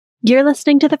You're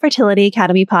listening to the Fertility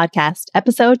Academy podcast,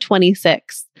 episode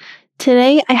 26.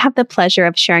 Today, I have the pleasure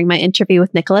of sharing my interview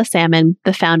with Nicola Salmon,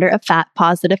 the founder of Fat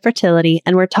Positive Fertility,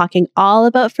 and we're talking all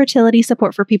about fertility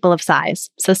support for people of size.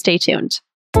 So stay tuned.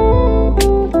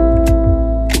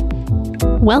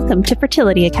 Welcome to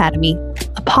Fertility Academy,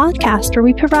 a podcast where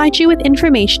we provide you with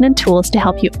information and tools to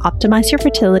help you optimize your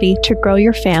fertility to grow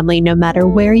your family no matter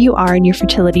where you are in your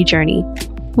fertility journey.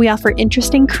 We offer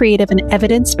interesting, creative, and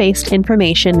evidence-based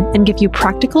information and give you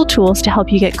practical tools to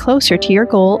help you get closer to your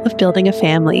goal of building a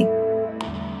family.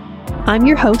 I'm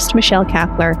your host, Michelle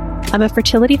Kapler. I'm a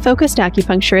fertility-focused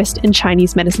acupuncturist and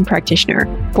Chinese medicine practitioner,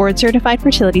 board-certified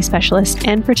fertility specialist,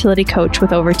 and fertility coach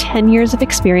with over 10 years of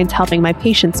experience helping my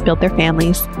patients build their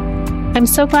families. I'm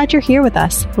so glad you're here with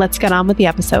us. Let's get on with the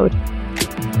episode.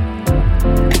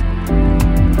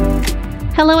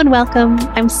 Hello and welcome.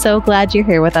 I'm so glad you're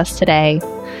here with us today.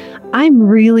 I'm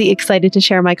really excited to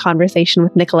share my conversation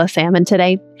with Nicola Salmon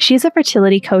today. She's a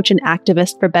fertility coach and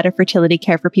activist for better fertility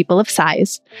care for people of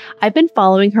size. I've been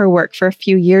following her work for a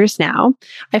few years now.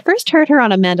 I first heard her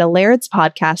on Amanda Laird's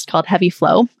podcast called Heavy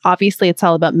Flow. Obviously, it's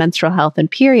all about menstrual health and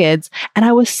periods, and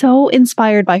I was so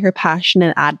inspired by her passion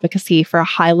and advocacy for a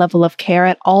high level of care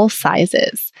at all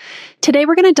sizes. Today,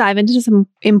 we're going to dive into some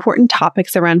important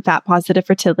topics around fat positive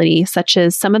fertility, such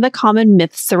as some of the common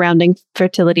myths surrounding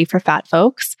fertility for fat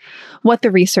folks, what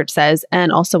the research says,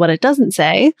 and also what it doesn't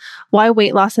say, why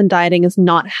weight loss and dieting is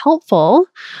not helpful,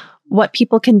 what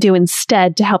people can do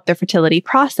instead to help their fertility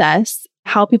process,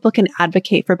 how people can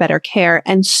advocate for better care,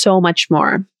 and so much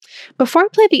more. Before I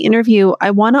play the interview,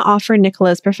 I want to offer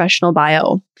Nicola's professional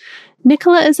bio.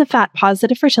 Nicola is a fat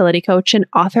positive fertility coach and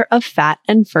author of Fat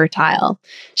and Fertile.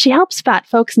 She helps fat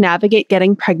folks navigate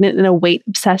getting pregnant in a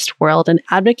weight-obsessed world and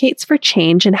advocates for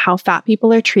change in how fat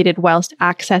people are treated whilst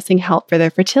accessing help for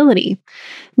their fertility.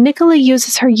 Nicola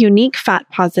uses her unique fat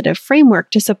positive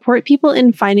framework to support people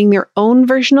in finding their own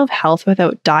version of health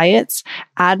without diets,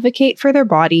 advocate for their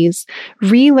bodies,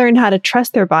 relearn how to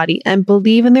trust their body, and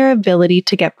believe in their ability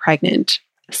to get pregnant.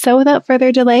 So without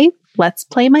further delay, let's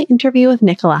play my interview with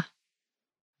Nicola.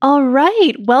 All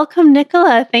right. Welcome,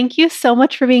 Nicola. Thank you so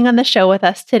much for being on the show with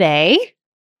us today.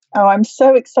 Oh, I'm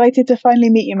so excited to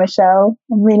finally meet you, Michelle.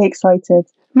 I'm really excited.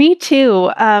 Me too.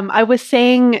 I was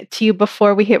saying to you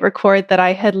before we hit record that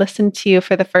I had listened to you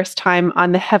for the first time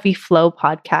on the Heavy Flow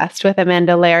podcast with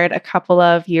Amanda Laird a couple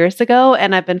of years ago,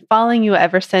 and I've been following you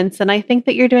ever since. And I think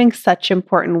that you're doing such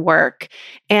important work.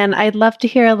 And I'd love to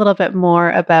hear a little bit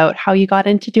more about how you got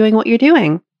into doing what you're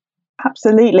doing.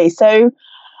 Absolutely. So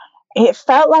it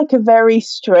felt like a very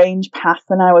strange path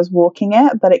when I was walking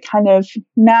it, but it kind of,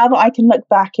 now that I can look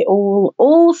back, it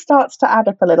all starts to add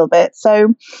up a little bit.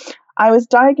 So I was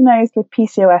diagnosed with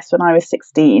PCOS when I was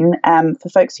 16. For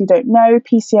folks who don't know,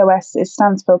 PCOS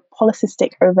stands for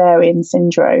polycystic ovarian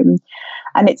syndrome,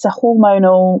 and it's a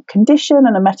hormonal condition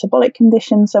and a metabolic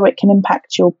condition, so it can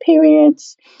impact your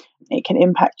periods. It can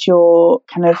impact your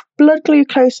kind of blood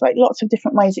glucose, like lots of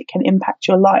different ways it can impact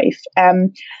your life.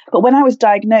 But when I was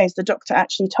diagnosed, the doctor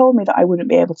actually told me that I wouldn't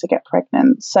be able to get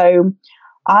pregnant. So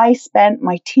I spent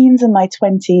my teens and my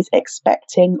 20s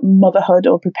expecting motherhood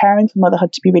or preparing for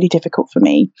motherhood to be really difficult for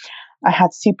me. I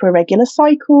had super irregular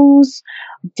cycles,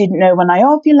 didn't know when I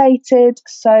ovulated.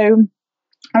 So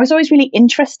I was always really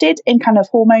interested in kind of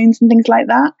hormones and things like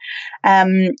that.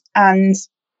 And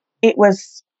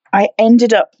I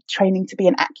ended up training to be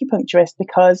an acupuncturist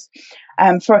because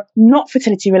for a not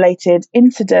fertility related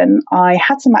incident, I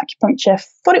had some acupuncture,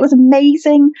 thought it was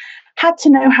amazing, had to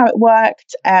know how it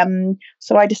worked.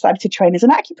 So I decided to train as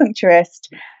an acupuncturist.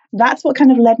 That's what kind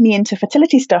of led me into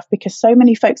fertility stuff, because so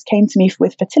many folks came to me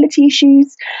with fertility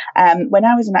issues when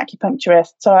I was an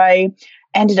acupuncturist. So I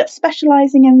ended up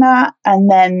specializing in that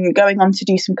and then going on to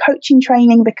do some coaching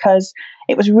training, because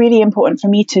it was really important for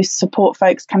me to support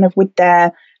folks kind of with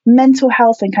their mental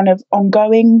health and kind of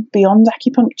ongoing beyond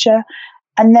acupuncture.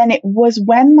 And then it was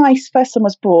when my first son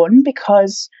was born,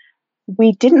 because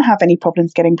we didn't have any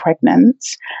problems getting pregnant,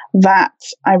 that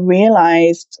I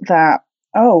realized that,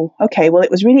 oh, okay, well, it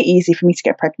was really easy for me to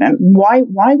get pregnant. Why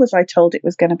was I told it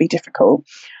was going to be difficult?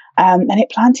 And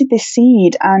it planted this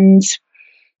seed. And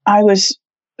I was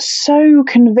so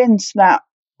convinced that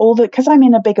because I'm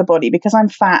in a bigger body, because I'm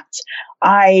fat,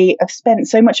 I have spent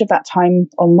so much of that time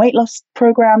on weight loss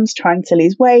programs, trying to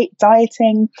lose weight,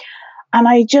 dieting. And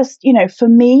I just, for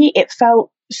me, it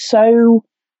felt so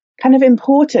kind of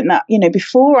important that,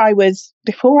 before I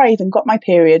even got my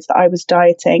periods, that I was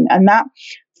dieting. And that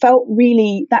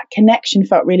connection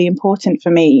felt really important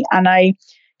for me. And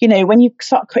when you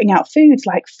start cutting out foods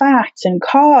like fat and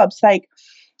carbs, like,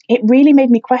 it really made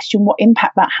me question what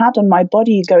impact that had on my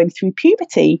body going through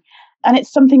puberty. And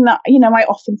it's something that, I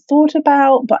often thought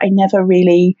about, but I never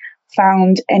really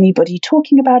found anybody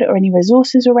talking about it or any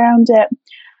resources around it.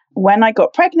 When I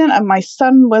got pregnant and my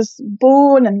son was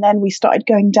born, and then we started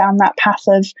going down that path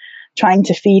of trying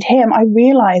to feed him, I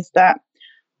realized that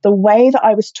the way that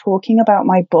I was talking about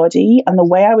my body and the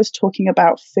way I was talking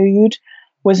about food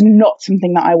was not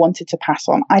something that I wanted to pass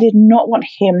on. I did not want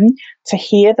him to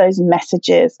hear those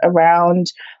messages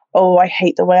around, oh, I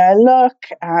hate the way I look,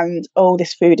 and oh,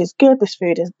 this food is good, this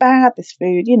food is bad, this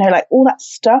food, like all that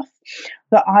stuff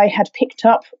that I had picked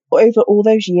up over all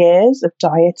those years of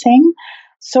dieting.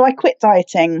 So I quit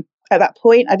dieting. At that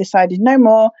point, I decided no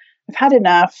more. I've had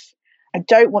enough. I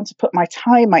don't want to put my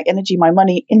time, my energy, my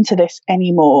money into this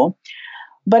anymore.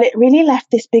 But it really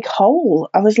left this big hole.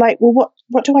 I was like, well,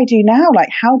 what do I do now? Like,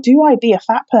 how do I be a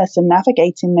fat person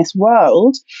navigating this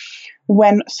world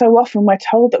when so often we're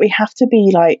told that we have to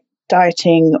be like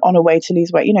dieting on a way to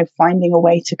lose weight, finding a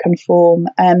way to conform.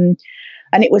 And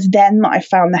it was then that I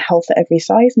found the Health at Every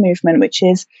Size movement, which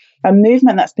is a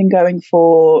movement that's been going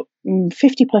for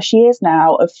 50 plus years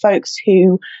now, of folks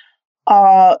who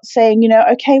are saying,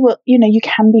 okay, well, you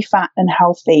can be fat and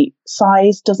healthy.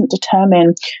 Size doesn't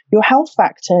determine your health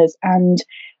factors, and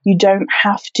you don't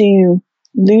have to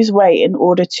lose weight in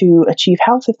order to achieve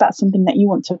health if that's something that you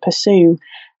want to pursue.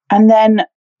 And then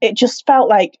it just felt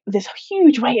like this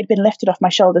huge weight had been lifted off my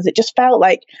shoulders. It just felt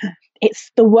like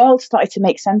the world started to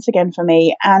make sense again for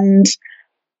me. And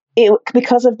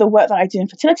because of the work that I do in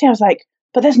fertility, I was like,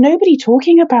 but there's nobody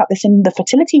talking about this in the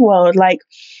fertility world. Like,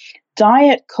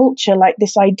 diet culture, like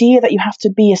this idea that you have to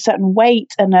be a certain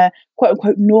weight and a quote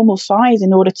unquote normal size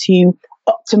in order to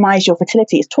optimize your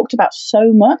fertility, is talked about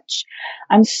so much.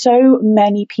 And so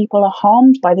many people are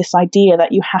harmed by this idea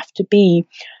that you have to be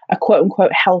a quote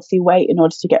unquote healthy weight in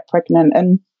order to get pregnant.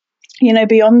 And,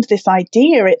 beyond this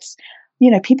idea, it's,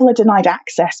 people are denied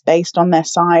access based on their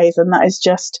size. And that is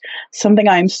just something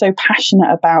I'm so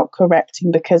passionate about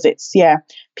correcting, because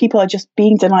people are just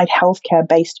being denied healthcare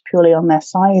based purely on their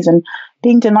size and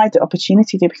being denied the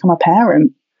opportunity to become a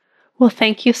parent. Well,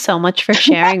 thank you so much for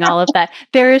sharing all of that.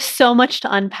 There is so much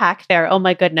to unpack there. Oh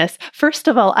my goodness. First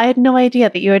of all, I had no idea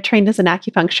that you had trained as an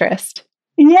acupuncturist.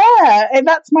 Yeah,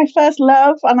 that's my first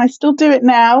love, and I still do it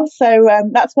now. So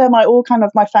that's where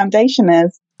my foundation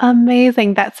is.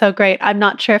 Amazing. That's so great. I'm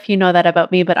not sure if you know that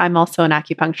about me, but I'm also an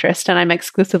acupuncturist, and I'm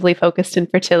exclusively focused in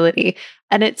fertility.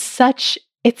 And it's such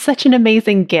an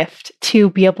amazing gift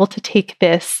to be able to take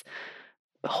this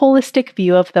holistic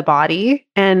view of the body,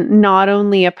 and not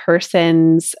only a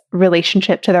person's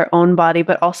relationship to their own body,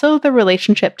 but also the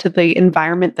relationship to the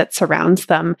environment that surrounds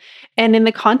them. And in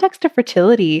the context of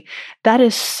fertility, that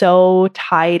is so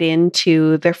tied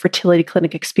into their fertility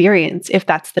clinic experience, if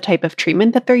that's the type of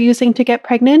treatment that they're using to get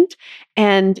pregnant.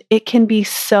 And it can be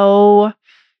so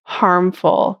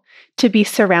harmful to be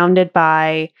surrounded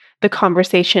by the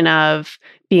conversation of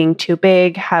being too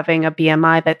big, having a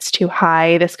BMI that's too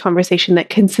high, this conversation that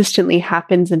consistently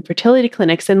happens in fertility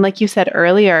clinics. And like you said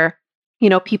earlier,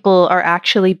 people are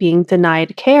actually being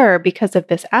denied care because of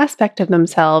this aspect of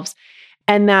themselves.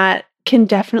 And that can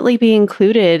definitely be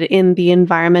included in the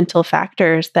environmental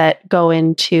factors that go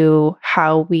into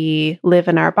how we live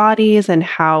in our bodies and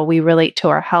how we relate to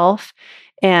our health.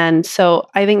 And so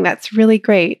I think that's really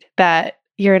great that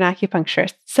you're an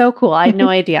acupuncturist. So cool. I had no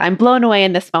idea. I'm blown away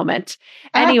in this moment.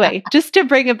 Anyway, just to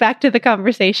bring it back to the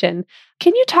conversation,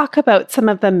 can you talk about some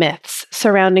of the myths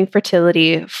surrounding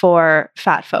fertility for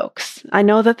fat folks? I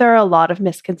know that there are a lot of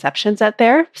misconceptions out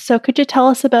there. So could you tell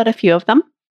us about a few of them?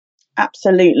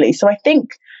 Absolutely. So I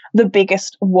think the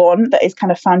biggest one that is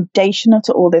kind of foundational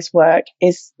to all this work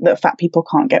is that fat people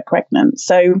can't get pregnant.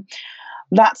 So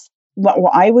that's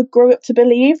what I would grow up to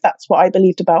believe. That's what I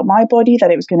believed about my body, that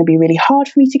it was going to be really hard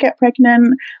for me to get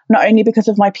pregnant, not only because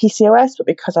of my PCOS, but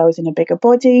because I was in a bigger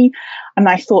body. And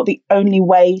I thought the only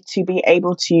way to be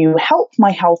able to help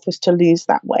my health was to lose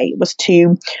that weight, was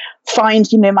to find,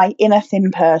 my inner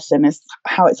thin person, is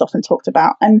how it's often talked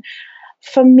about. And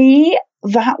for me,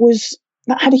 that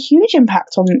had a huge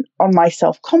impact on my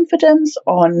self-confidence,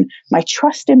 on my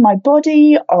trust in my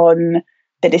body, on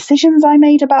the decisions I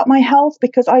made about my health,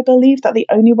 because I believed that the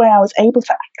only way I was able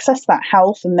to access that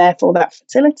health and therefore that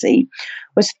fertility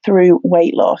was through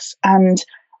weight loss. And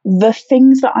the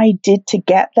things that I did to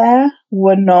get there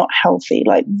were not healthy.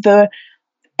 I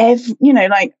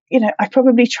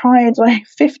probably tried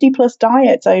 50 plus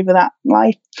diets over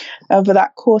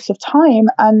that course of time,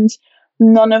 and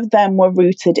none of them were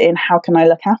rooted in how can I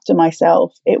look after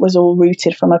myself. It was all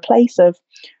rooted from a place of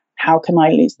how can I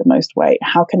lose the most weight?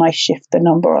 How can I shift the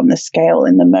number on the scale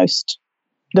in the most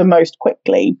the most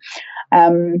quickly.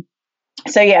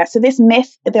 So this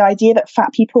myth, the idea that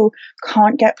fat people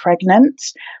can't get pregnant,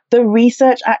 the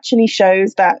research actually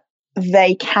shows that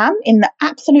they can in the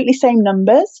absolutely same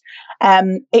numbers.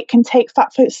 It can take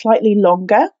fat folks slightly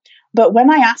longer. But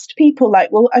when I asked people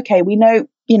like, well, okay, we know,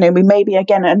 we maybe,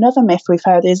 again, another myth we've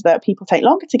heard is that people take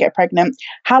longer to get pregnant.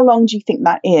 How long do you think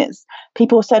that is?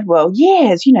 People said, well,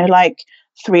 years, like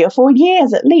 3 or 4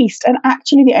 years at least. And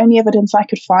actually the only evidence I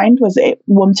could find was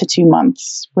 1 to 2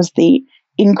 months was the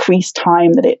increased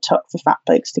time that it took for fat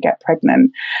folks to get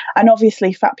pregnant. And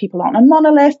obviously fat people aren't a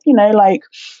monolith, like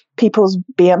people's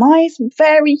BMIs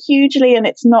vary hugely. And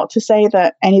it's not to say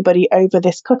that anybody over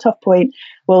this cutoff point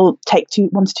will take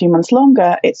 1 to 2 months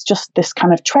longer. It's just this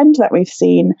kind of trend that we've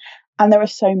seen. And there are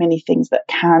so many things that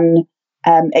can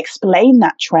explain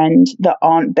that trend that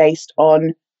aren't based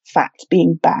on fat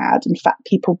being bad and fat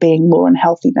people being more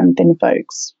unhealthy than thin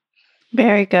folks.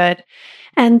 Very good.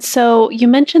 And so you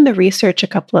mentioned the research a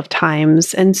couple of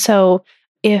times. And so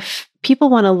if people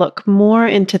want to look more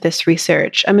into this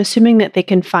research, I'm assuming that they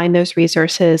can find those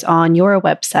resources on your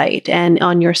website and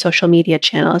on your social media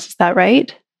channels. Is that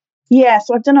right? Yeah,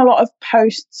 so I've done a lot of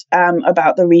posts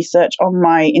about the research on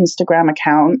my Instagram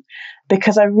account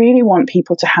because I really want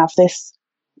people to have this,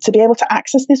 to be able to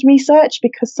access this research,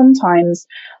 because sometimes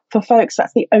for folks,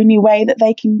 that's the only way that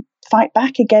they can fight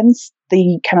back against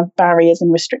the kind of barriers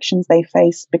and restrictions they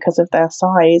face because of their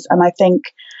size. And I think,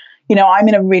 I'm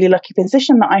in a really lucky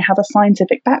position that I have a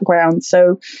scientific background.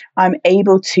 So I'm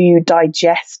able to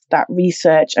digest that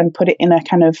research and put it in a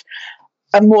kind of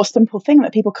a more simple thing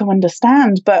that people can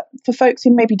understand. But for folks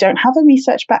who maybe don't have a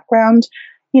research background,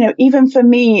 even for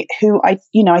me, who I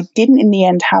didn't in the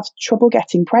end have trouble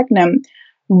getting pregnant,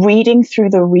 reading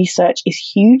through the research is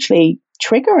hugely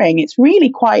triggering. It's really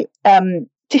quite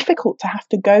difficult to have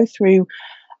to go through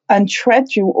and tread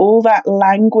through all that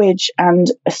language and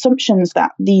assumptions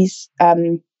that these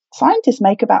scientists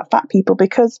make about fat people,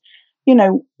 because,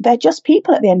 they're just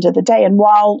people at the end of the day. And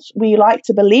while we like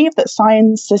to believe that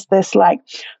science is this like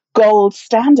gold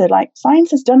standard, like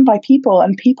science is done by people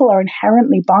and people are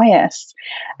inherently biased.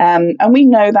 And we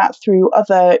know that through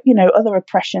other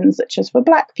oppressions, such as for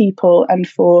Black people and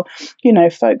for,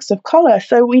 folks of color.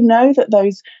 So we know that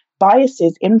those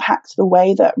biases impact the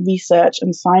way that research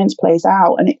and science plays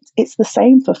out. And it's the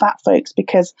same for fat folks,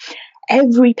 because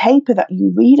every paper that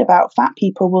you read about fat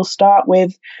people will start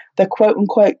with the quote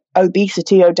unquote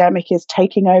obesity epidemic is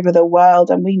taking over the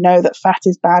world. And we know that fat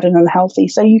is bad and unhealthy.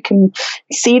 So you can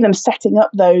see them setting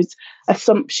up those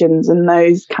assumptions and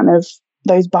those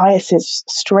biases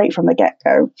straight from the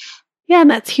get-go. Yeah, and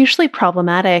that's hugely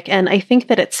problematic. And I think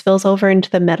that it spills over into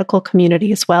the medical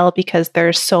community as well, because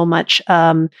there's so much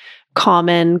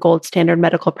common gold standard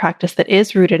medical practice that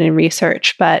is rooted in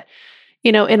research. But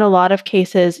in a lot of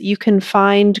cases, you can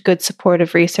find good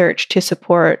supportive research to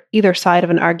support either side of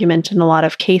an argument in a lot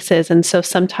of cases. And so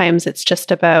sometimes it's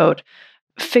just about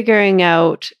figuring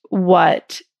out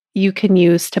what you can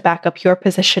use to back up your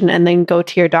position and then go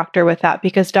to your doctor with that,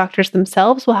 because doctors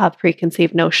themselves will have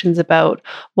preconceived notions about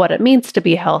what it means to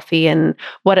be healthy and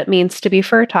what it means to be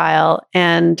fertile.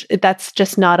 And that's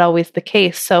just not always the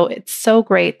case. So it's so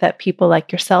great that people like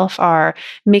yourself are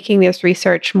making this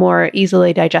research more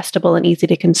easily digestible and easy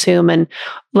to consume and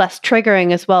less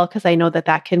triggering as well, because I know that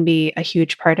that can be a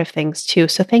huge part of things too.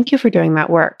 So thank you for doing that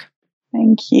work.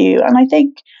 Thank you. And I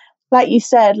think, like you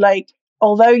said,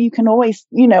 although you can always,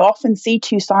 often see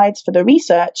two sides for the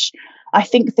research, I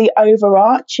think the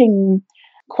overarching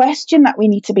question that we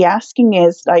need to be asking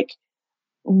is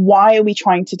why are we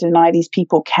trying to deny these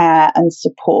people care and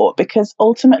support? Because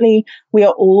ultimately we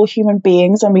are all human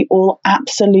beings and we all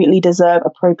absolutely deserve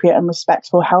appropriate and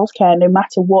respectful healthcare, no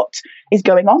matter what is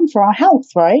going on for our health,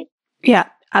 right? Yeah,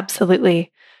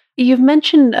 absolutely. You've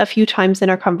mentioned a few times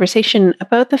in our conversation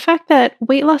about the fact that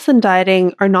weight loss and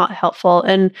dieting are not helpful.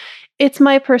 And it's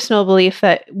my personal belief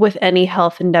that with any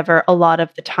health endeavor, a lot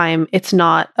of the time, it's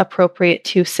not appropriate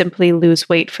to simply lose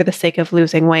weight for the sake of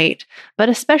losing weight, but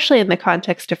especially in the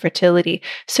context of fertility.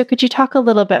 So could you talk a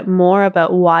little bit more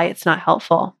about why it's not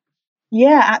helpful?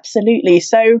 Yeah, absolutely.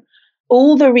 So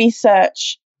all the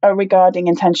research regarding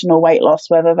intentional weight loss,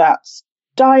 whether that's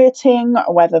dieting,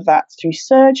 or whether that's through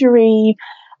surgery,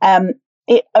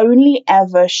 it only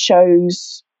ever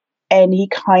shows any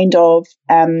kind of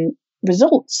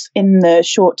results in the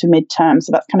short to mid-term.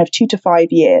 So that's kind of 2 to 5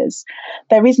 years.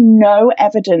 There is no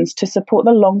evidence to support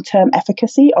the long-term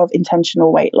efficacy of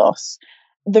intentional weight loss.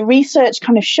 The research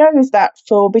kind of shows that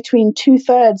for between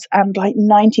 2/3 and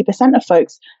 90% of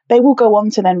folks, they will go on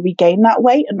to then regain that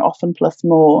weight and often plus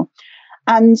more.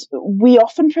 And we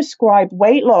often prescribe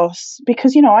weight loss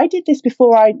because, I did this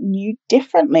before I knew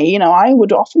differently. I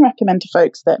would often recommend to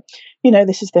folks that,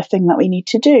 this is the thing that we need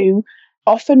to do.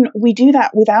 Often we do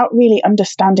that without really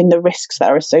understanding the risks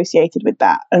that are associated with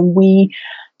that. And we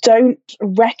don't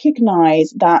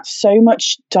recognize that so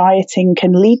much dieting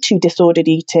can lead to disordered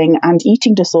eating and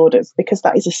eating disorders, because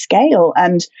that is a scale.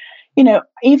 And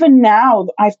even now,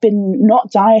 I've been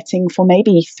not dieting for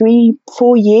maybe 3-4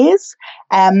 years.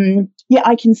 Yet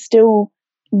I can still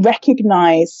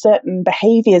recognize certain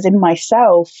behaviors in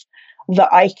myself that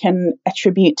I can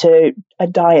attribute to a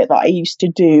diet that I used to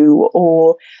do,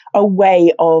 or a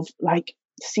way of like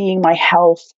seeing my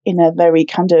health in a very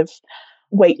kind of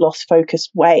weight loss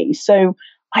focused way. So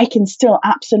I can still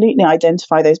absolutely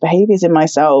identify those behaviors in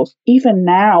myself, even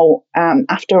now,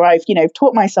 after I've,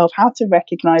 taught myself how to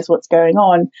recognize what's going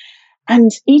on.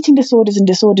 And eating disorders and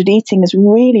disordered eating is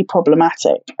really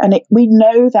problematic. And we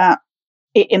know that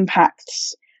it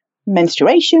impacts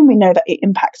menstruation. We know that it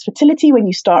impacts fertility when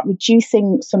you start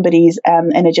reducing somebody's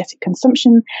energetic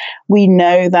consumption. We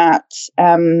know that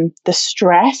the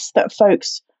stress that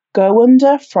folks go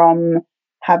under from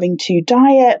having to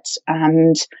diet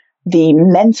and the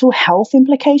mental health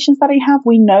implications that they have,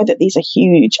 we know that these are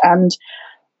huge. And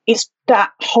it's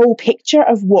that whole picture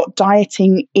of what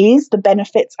dieting is, the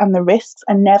benefits and the risks,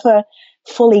 are never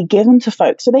fully given to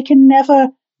folks. So they can never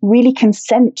really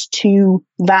consent to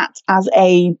that as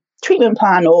a treatment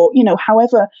plan, or,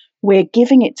 however we're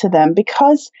giving it to them,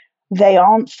 because they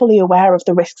aren't fully aware of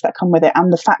the risks that come with it,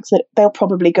 and the fact that they'll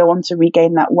probably go on to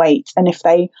regain that weight. And if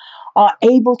they are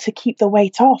able to keep the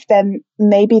weight off, then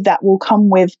maybe that will come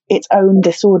with its own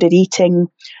disordered eating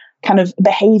kind of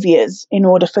behaviors in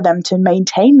order for them to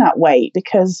maintain that weight.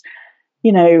 Because,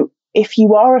 if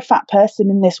you are a fat person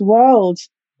in this world,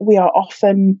 we are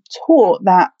often taught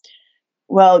that,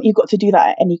 well, you've got to do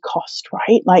that at any cost,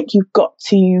 right? Like, you've got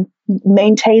to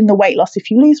maintain the weight loss if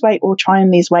you lose weight, or try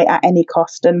and lose weight at any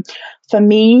cost. And for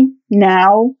me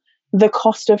now, the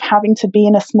cost of having to be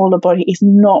in a smaller body is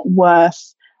not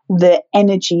worth the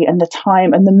energy and the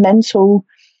time and the mental,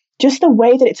 just the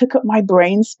way that it took up my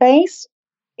brain space.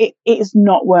 It is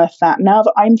not worth that. Now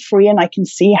that I'm free and I can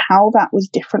see how that was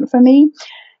different for me,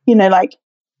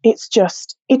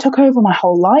 it took over my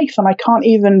whole life. And I can't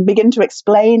even begin to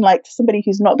explain, like, to somebody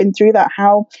who's not been through that,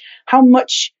 how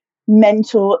much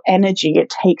mental energy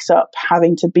it takes up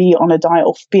having to be on a diet,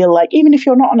 or feel like, even if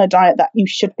you're not on a diet, that you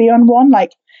should be on one.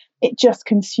 Like, it just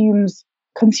consumes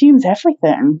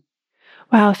everything.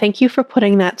 Wow, thank you for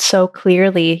putting that so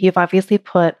clearly. You've obviously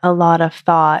put a lot of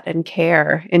thought and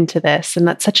care into this, and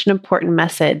that's such an important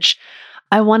message.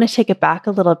 I want to take it back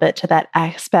a little bit to that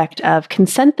aspect of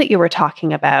consent that you were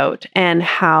talking about, and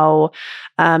how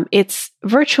it's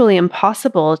virtually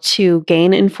impossible to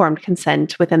gain informed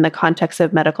consent within the context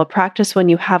of medical practice when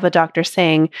you have a doctor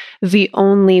saying the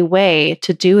only way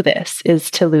to do this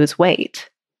is to lose weight.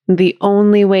 The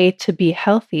only way to be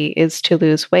healthy is to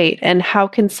lose weight. And how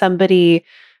can somebody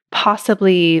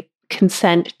possibly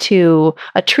consent to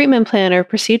a treatment plan or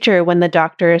procedure when the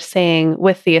doctor is saying,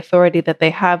 with the authority that they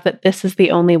have, that this is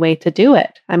the only way to do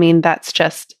it? I mean, that's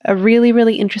just a really,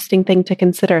 really interesting thing to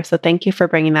consider. So thank you for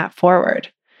bringing that forward.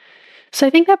 So I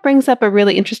think that brings up a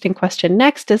really interesting question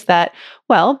next, is that,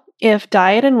 well, if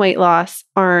diet and weight loss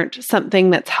aren't something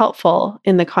that's helpful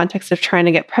in the context of trying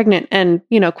to get pregnant, and,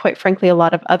 quite frankly, a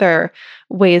lot of other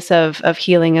ways of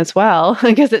healing as well,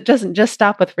 because it doesn't just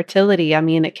stop with fertility. I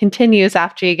mean, it continues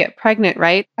after you get pregnant,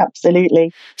 right?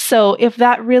 Absolutely. So if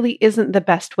that really isn't the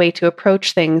best way to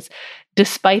approach things,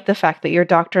 despite the fact that your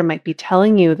doctor might be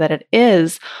telling you that it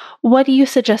is, what do you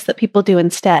suggest that people do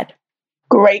instead?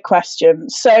 Great question.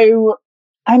 So,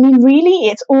 I mean, really,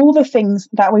 it's all the things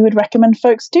that we would recommend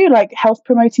folks do, like health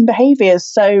promoting behaviors.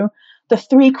 So the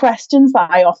 3 questions that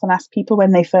I often ask people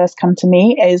when they first come to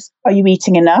me is, are you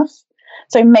eating enough?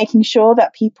 So making sure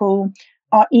that people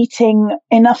are eating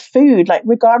enough food, like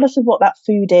regardless of what that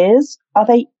food is, are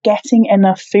they getting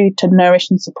enough food to nourish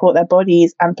and support their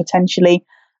bodies and potentially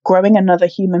growing another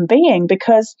human being?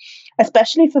 Because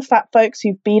especially for fat folks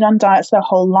who've been on diets their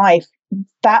whole life,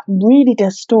 that really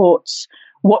distorts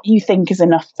what you think is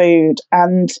enough food.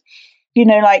 And,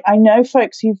 I know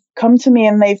folks who've come to me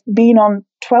and they've been on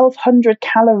 1,200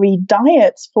 calorie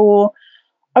diets for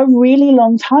a really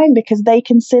long time because they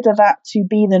consider that to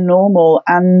be the normal.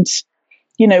 And,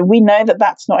 we know that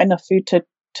that's not enough food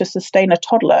to sustain a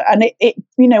toddler. And it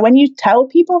when you tell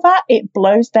people that, it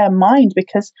blows their mind,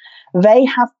 because they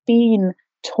have been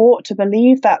taught to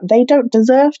believe that they don't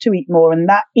deserve to eat more, and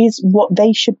that is what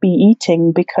they should be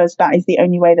eating, because that is the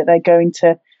only way that they're going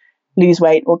to lose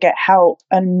weight or get help.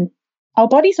 And our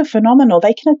bodies are phenomenal.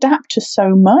 They can adapt to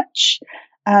so much.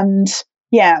 And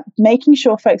yeah, making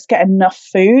sure folks get enough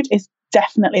food is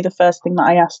definitely the first thing that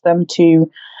I ask them to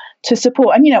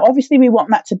support. And, obviously we want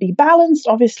that to be balanced.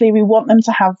 Obviously we want them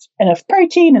to have enough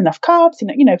protein, enough carbs,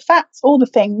 fats, all the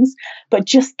things, but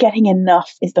just getting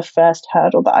enough is the first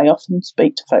hurdle that I often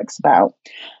speak to folks about.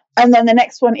 And then the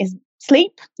next one is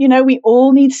sleep. We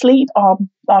all need sleep.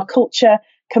 Our culture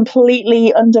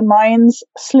completely undermines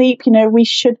sleep. We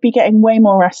should be getting way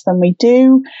more rest than we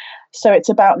do. So it's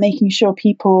about making sure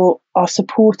people are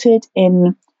supported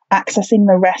in accessing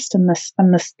the rest and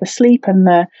the sleep and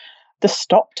the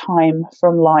stop time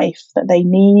from life that they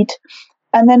need.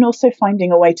 And then also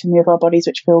finding a way to move our bodies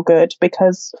which feel good,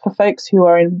 because for folks who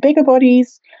are in bigger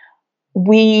bodies,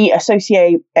 we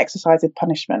associate exercise with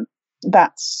punishment.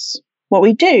 That's what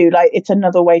we do. Like, it's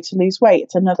another way to lose weight.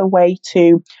 It's another way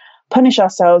to punish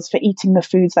ourselves for eating the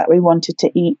foods that we wanted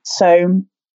to eat. So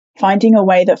finding a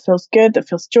way that feels good, that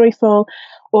feels joyful,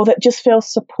 or that just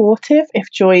feels supportive if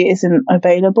joy isn't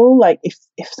available. Like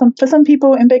for some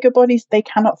people in bigger bodies, they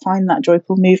cannot find that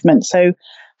joyful movement. So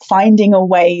finding a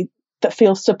way that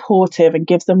feels supportive and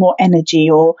gives them more energy,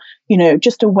 or,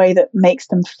 just a way that makes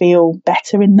them feel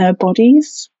better in their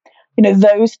bodies.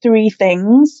 Those three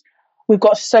things, we've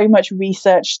got so much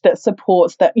research that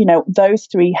supports that, those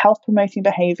three health promoting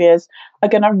behaviors are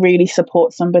going to really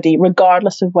support somebody,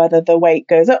 regardless of whether the weight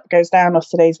goes up, goes down, or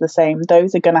stays the same.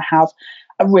 Those are going to have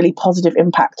a really positive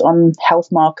impact on health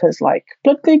markers like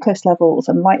blood glucose levels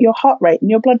and like your heart rate and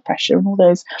your blood pressure and all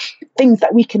those things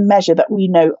that we can measure that we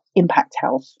know impact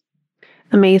health.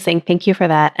 Amazing. Thank you for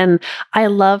that. And I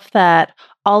love that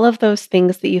all of those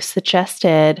things that you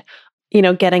suggested,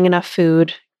 getting enough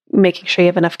food, making sure you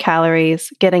have enough calories,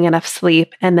 getting enough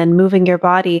sleep, and then moving your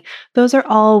body, those are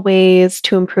all ways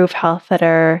to improve health that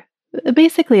are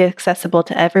basically accessible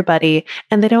to everybody,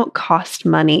 and they don't cost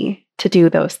money to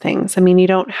do those things. I mean, you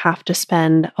don't have to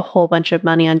spend a whole bunch of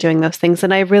money on doing those things.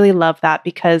 And I really love that,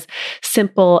 because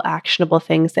simple, actionable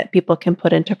things that people can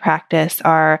put into practice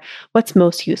are what's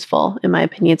most useful, in my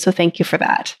opinion. So thank you for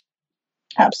that.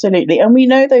 Absolutely. And we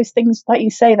know those things, like you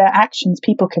say, they're actions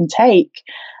people can take.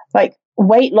 Like,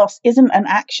 weight loss isn't an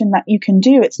action that you can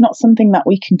do. It's not something that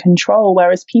we can control,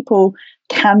 whereas people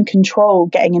can control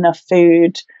getting enough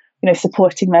food,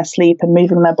 supporting their sleep and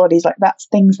moving their bodies. Like, that's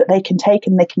things that they can take,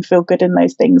 and they can feel good in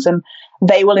those things, and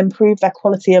they will improve their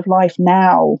quality of life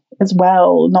now as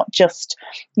well, not just,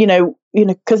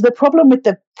 because the problem with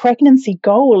the pregnancy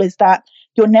goal is that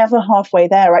you're never halfway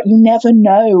there, right? You never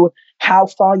know how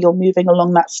far you're moving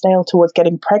along that scale towards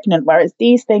getting pregnant. Whereas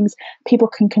these things people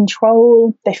can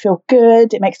control, they feel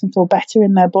good, it makes them feel better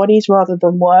in their bodies rather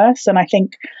than worse. And I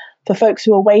think for folks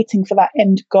who are waiting for that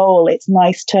end goal, it's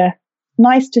nice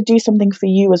to do something for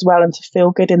you as well, and to feel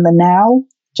good in the now,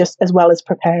 just as well as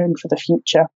preparing for the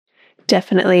future.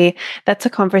 Definitely. That's a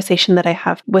conversation that I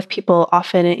have with people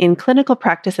often in clinical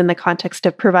practice in the context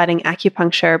of providing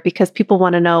acupuncture, because people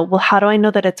want to know, well, how do I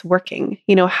know that it's working?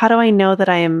 How do I know that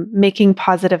I am making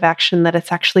positive action, that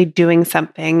it's actually doing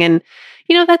something? And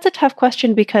that's a tough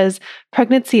question, because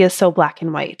pregnancy is so black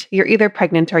and white. You're either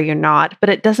pregnant or you're not, but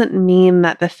it doesn't mean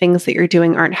that the things that you're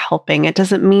doing aren't helping. It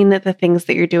doesn't mean that the things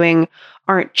that you're doing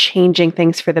aren't changing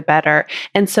things for the better.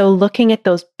 And so looking at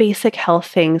those basic health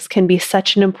things can be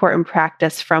such an important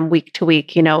practice from week to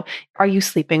week. Are you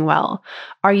sleeping well?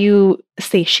 Are you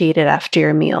satiated after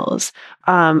your meals?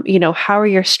 How are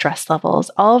your stress levels?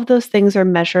 All of those things are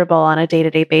measurable on a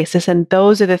day-to-day basis. And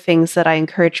those are the things that I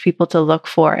encourage people to look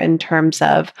for in terms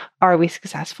of, are we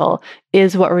successful?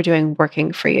 Is what we're doing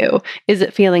working for you? Is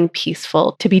it feeling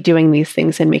peaceful to be doing these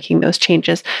things and making those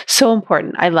changes? So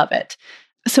important. I love it.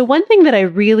 So one thing that I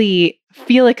really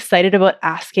feel excited about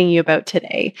asking you about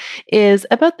today is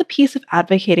about the piece of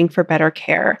advocating for better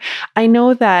care. I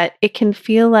know that it can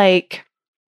feel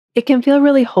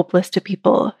really hopeless to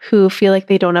people who feel like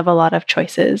they don't have a lot of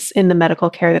choices in the medical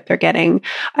care that they're getting.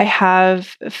 I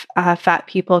have fat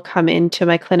people come into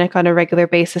my clinic on a regular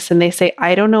basis, and they say,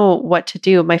 I don't know what to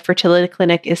do. My fertility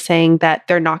clinic is saying that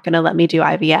they're not going to let me do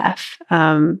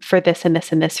IVF for this and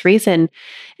this and this reason.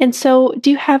 And so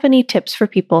do you have any tips for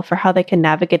people for how they can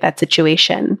navigate that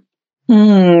situation?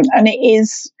 And it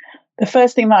is, the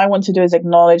first thing that I want to do is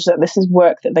acknowledge that this is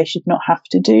work that they should not have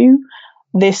to do.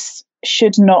 They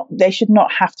should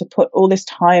not have to put all this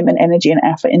time and energy and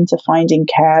effort into finding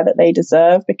care that they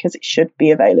deserve, because it should be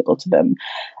available to them.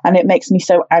 And it makes me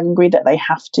so angry that they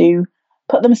have to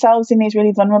put themselves in these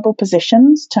really vulnerable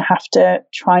positions to have to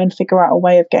try and figure out a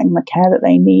way of getting the care that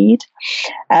they need.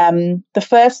 The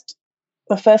first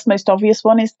most obvious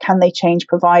one is, can they change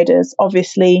providers?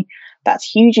 Obviously, That's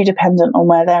hugely dependent on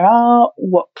where they are,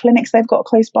 what clinics they've got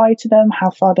close by to them,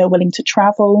 how far they're willing to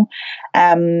travel.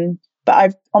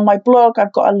 But on my blog,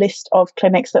 I've got a list of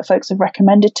clinics that folks have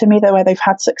recommended to me where they've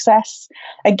had success.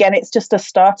 Again, it's just a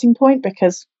starting point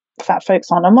because fat folks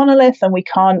aren't a monolith, and we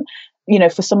can't,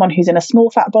 for someone who's in a small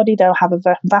fat body, they'll have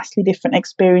a vastly different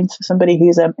experience for somebody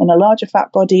who's in a larger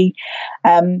fat body.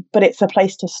 But it's a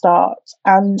place to start.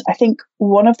 And I think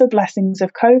one of the blessings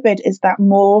of COVID is that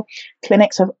more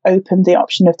clinics have opened the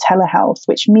option of telehealth,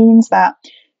 which means that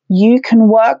you can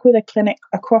work with a clinic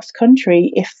across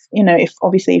country if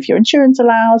your insurance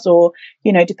allows, or,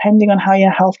 depending on how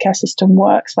your healthcare system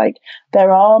works. Like,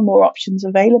 there are more options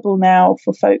available now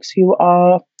for folks who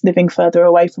are living further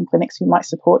away from clinics who might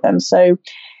support them. So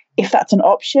if that's an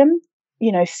option,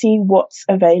 see what's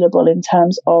available in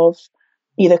terms of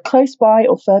either close by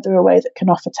or further away that can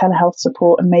offer telehealth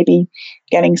support, and maybe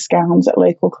getting scans at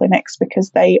local clinics,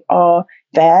 because they are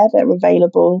there, they're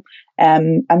available,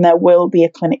 and there will be a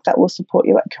clinic that will support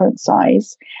you at current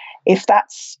size. If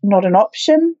that's not an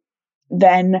option,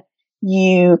 then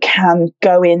you can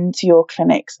go into your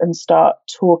clinics and start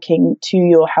talking to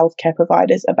your healthcare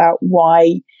providers about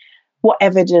what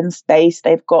evidence base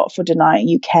they've got for denying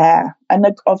you care. And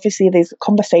obviously these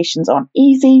conversations aren't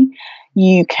easy.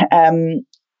 You can,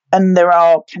 and there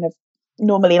are kind of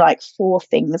normally like 4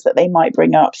 things that they might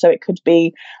bring up. So it could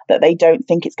be that they don't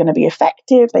think it's going to be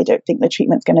effective. They don't think the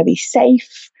treatment's going to be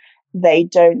safe. They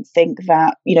don't think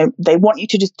that, they want you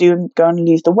to just go and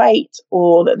lose the weight,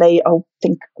 or that they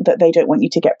think that they don't want you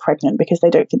to get pregnant because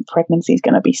they don't think pregnancy is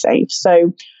going to be safe.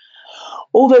 So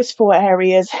all those 4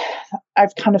 areas,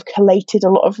 I've kind of collated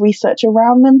a lot of research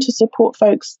around them to support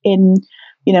folks in,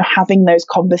 having those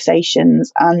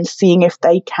conversations and seeing if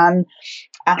they can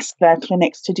ask their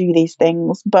clinics to do these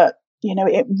things. But,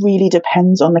 it really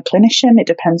depends on the clinician, it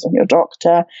depends on your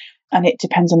doctor, and it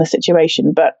depends on the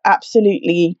situation. But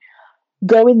absolutely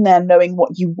go in there knowing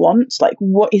what you want, like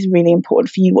what is really important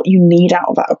for you, what you need out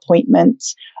of that appointment.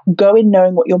 Go in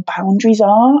knowing what your boundaries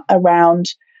are around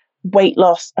weight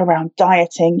loss, around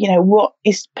dieting, what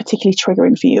is particularly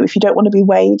triggering for you. If you don't want to be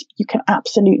weighed, you can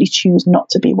absolutely choose not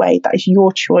to be weighed. That is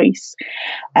your choice.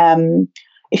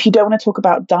 If you don't want to talk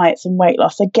about diets and weight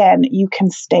loss, again, you can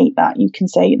state that. You can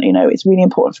say, it's really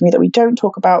important for me that we don't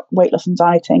talk about weight loss and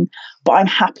dieting, but I'm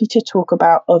happy to talk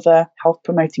about other health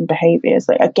promoting behaviors.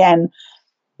 Like, again,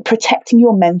 protecting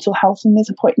your mental health in these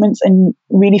appointments and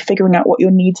really figuring out what your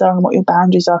needs are and what your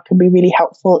boundaries are can be really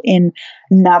helpful in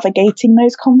navigating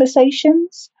those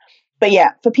conversations. But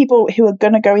yeah, for people who are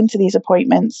going to go into these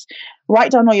appointments,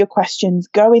 write down all your questions,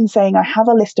 go in saying, I have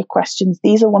a list of questions.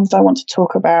 These are ones I want to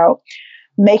talk about,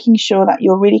 making sure that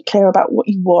you're really clear about what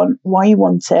you want, why you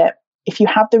want it. If you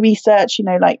have the research,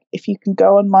 like if you can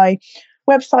go on my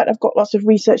website, I've got lots of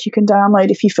research you can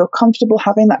download. If you feel comfortable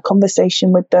having that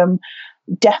conversation with them,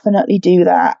 definitely do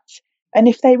that. And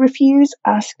if they refuse,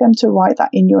 ask them to write that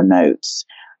in your notes.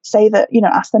 Say that,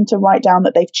 ask them to write down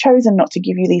that they've chosen not to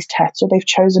give you these tests, or they've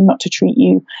chosen not to treat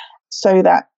you, so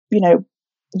that,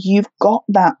 you've got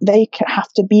that. They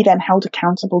have to be then held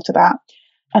accountable to that.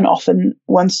 And often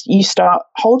once you start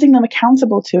holding them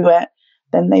accountable to it,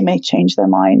 then they may change their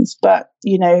minds. But,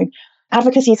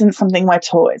 advocacy isn't something we're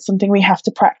taught. It's something we have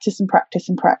to practice and practice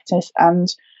and practice. And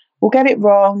we'll get it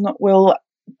wrong. We'll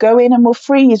go in and we'll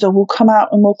freeze, or we'll come out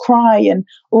and we'll cry. And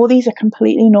all these are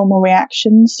completely normal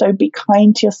reactions. So be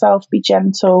kind to yourself, be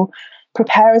gentle,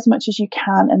 prepare as much as you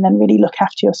can, and then really look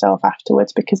after yourself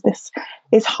afterwards, because this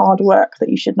is hard work that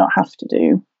you should not have to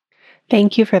do.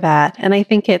 Thank you for that. And I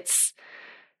think it's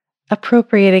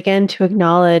appropriate again to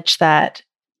acknowledge that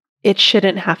it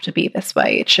shouldn't have to be this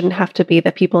way. It shouldn't have to be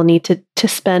that people need to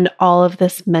spend all of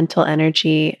this mental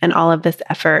energy and all of this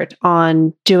effort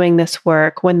on doing this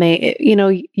work when they,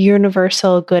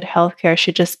 universal good healthcare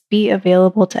should just be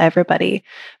available to everybody.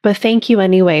 But thank you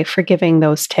anyway for giving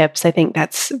those tips. I think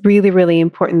that's really, really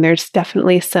important. There's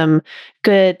definitely some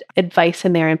good advice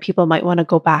in there, and people might want to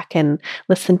go back and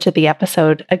listen to the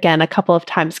episode again a couple of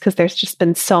times, because there's just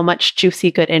been so much juicy,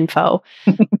 good info.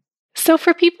 So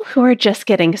for people who are just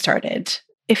getting started,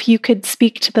 if you could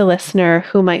speak to the listener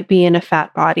who might be in a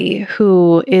fat body,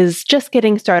 who is just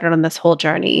getting started on this whole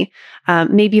journey,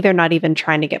 maybe they're not even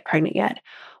trying to get pregnant yet,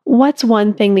 what's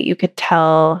one thing that you could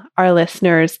tell our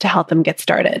listeners to help them get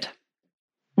started?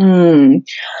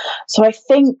 So I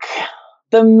think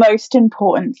the most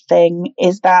important thing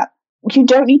is that you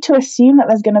don't need to assume that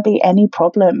there's going to be any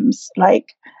problems.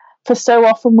 Like, for so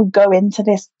often we go into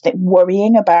this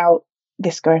worrying about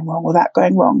this going wrong or that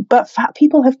going wrong. But fat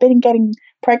people have been getting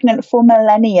pregnant for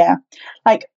millennia.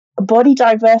 Like, body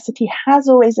diversity has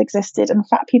always existed and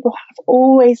fat people have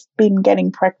always been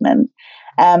getting pregnant.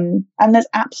 And there's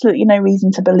absolutely no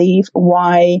reason to believe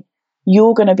why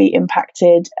you're going to be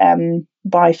impacted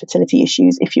by fertility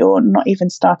issues if you're not even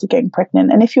started getting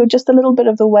pregnant. And if you're just a little bit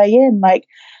of the way in, like,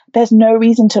 there's no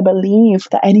reason to believe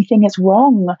that anything is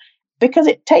wrong, because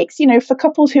it takes, for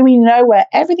couples who we know where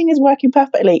everything is working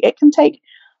perfectly, it can take,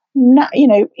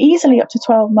 easily up to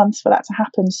 12 months for that to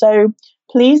happen. So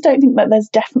please don't think that there's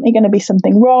definitely going to be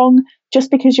something wrong. Just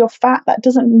because you're fat, that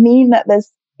doesn't mean that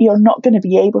you're not going to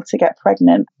be able to get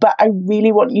pregnant. But I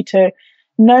really want you to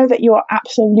know that you are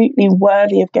absolutely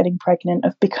worthy of getting pregnant,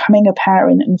 of becoming a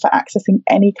parent, and for accessing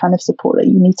any kind of support that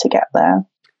you need to get there.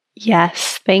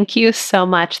 Yes, thank you so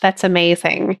much. That's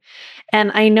amazing.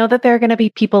 And I know that there are going to be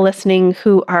people listening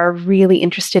who are really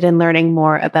interested in learning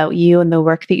more about you and the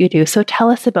work that you do. So tell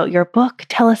us about your book,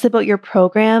 tell us about your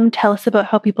program, tell us about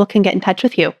how people can get in touch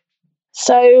with you.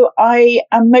 So I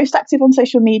am most active on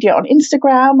social media on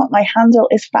Instagram. My handle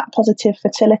is Fat Positive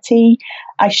Fertility.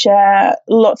 I share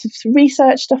lots of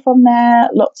research stuff on there,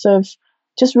 lots of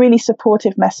just really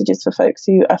supportive messages for folks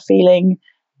who are feeling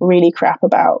really crap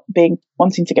about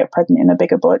wanting to get pregnant in a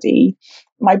bigger body.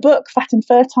 My book, Fat and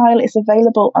Fertile, is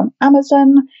available on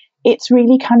Amazon. It's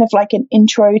really kind of like an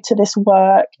intro to this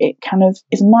work. It kind of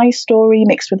is my story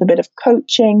mixed with a bit of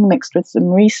coaching, mixed with some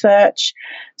research.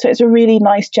 So it's a really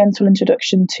nice, gentle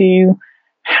introduction to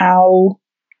how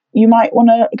you might want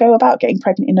to go about getting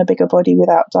pregnant in a bigger body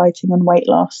without dieting and weight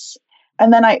loss.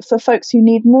 And then for folks who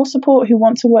need more support, who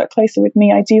want to work closer with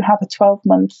me, I do have a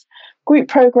 12-month group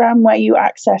program where you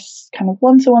access kind of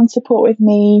one-to-one support with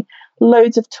me,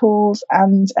 loads of tools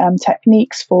and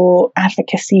techniques for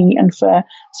advocacy and for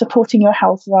supporting your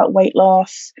health without weight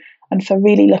loss, and for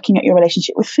really looking at your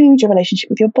relationship with food, your relationship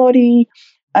with your body,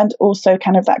 and also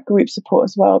kind of that group support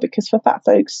as well. Because for fat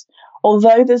folks,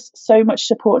 although there's so much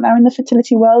support now in the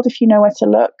fertility world, if you know where to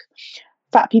look,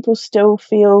 fat people still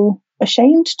feel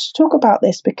ashamed to talk about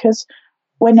this, because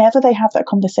whenever they have that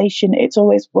conversation, it's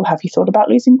always, well, have you thought about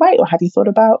losing weight? Or have you thought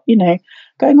about,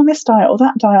 going on this diet or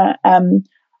that diet?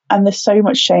 And there's so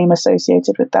much shame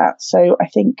associated with that. So I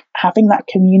think having that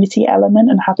community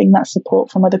element and having that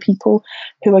support from other people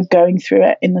who are going through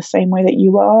it in the same way that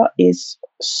you are is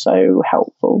so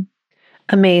helpful.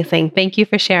 Amazing. Thank you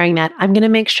for sharing that. I'm going to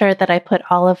make sure that I put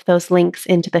all of those links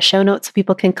into the show notes so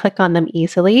people can click on them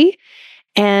easily.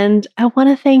 And I want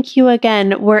to thank you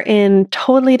again. We're in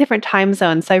totally different time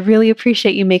zones, so I really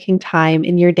appreciate you making time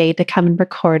in your day to come and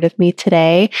record with me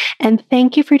today. And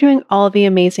thank you for doing all the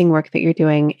amazing work that you're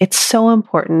doing. It's so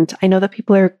important. I know that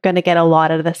people are going to get a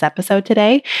lot out of this episode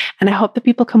today, and I hope that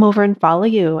people come over and follow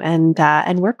you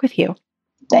and work with you.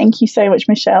 Thank you so much,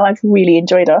 Michelle. I've really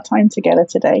enjoyed our time together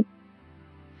today.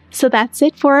 So that's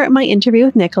it for my interview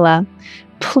with Nicola.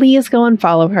 Please go and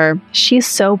follow her. She's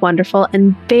so wonderful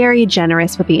and very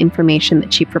generous with the information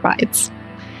that she provides.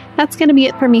 That's going to be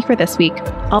it for me for this week.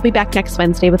 I'll be back next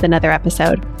Wednesday with another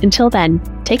episode. Until then,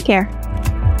 take care.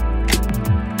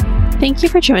 Thank you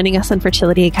for joining us on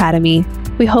Fertility Academy.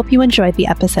 We hope you enjoyed the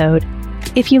episode.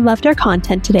 If you loved our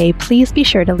content today, please be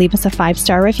sure to leave us a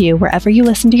 5-star review wherever you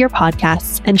listen to your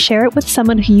podcasts and share it with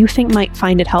someone who you think might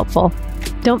find it helpful.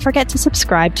 Don't forget to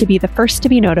subscribe to be the first to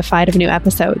be notified of new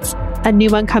episodes. A new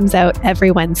one comes out every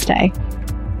Wednesday.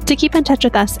 To keep in touch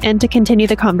with us and to continue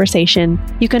the conversation,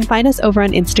 you can find us over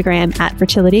on Instagram at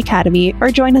Fertility Academy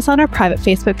or join us on our private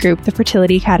Facebook group, the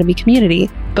Fertility Academy Community.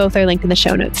 Both are linked in the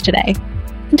show notes today.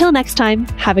 Until next time,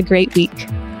 have a great week.